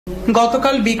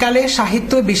গতকাল বিকালে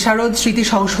সাহিত্য বিশারদ স্মৃতি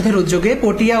সংসদের উদ্যোগে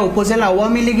পটিয়া উপজেলা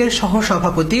আওয়ামী লীগের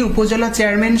সহসভাপতি, উপজেলা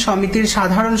চেয়ারম্যান সমিতির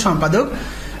সাধারণ সম্পাদক,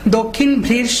 দক্ষিণ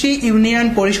ভ্রিরশি ইউনিয়ন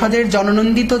পরিষদের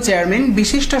জননন্দিত চেয়ারম্যান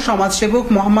বিশিষ্ট সমাজসেবক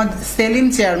মোহাম্মদ সেলিম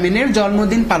চেয়ারম্যানের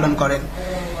জন্মদিন পালন করেন।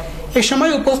 এ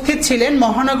সময় উপস্থিত ছিলেন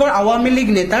মহানগর আওয়ামী লীগ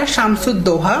নেতা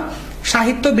শামসুদ্দোহা,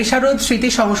 সাহিত্য বিশারদ স্মৃতি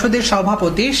সংসদের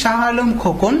সভাপতি শাহ আলম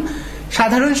খোকন,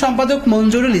 সাধারণ সম্পাদক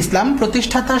মঞ্জুরুল ইসলাম,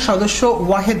 প্রতিষ্ঠাতা সদস্য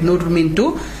ওয়াহেদ নূর মিন্টু,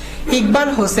 ইকবাল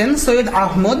হোসেন, সৈয়দ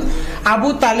আহমদ, আবু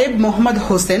তালেব, মোহাম্মদ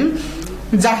হোসেন,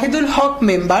 জাহিদুল হক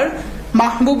মেম্বার,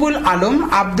 মাহবুবুল আলম,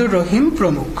 আব্দুর রহিম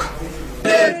প্রমুখ।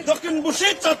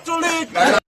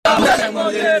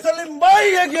 সেলিম ভাই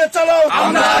এগিয়ে চলো,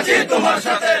 আমরা আছি তোমার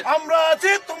সাথে, আমরা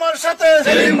আছি তোমার সাথে।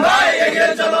 সেলিম ভাই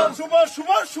এগিয়ে চলো, শুভ শুভ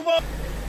শুভ।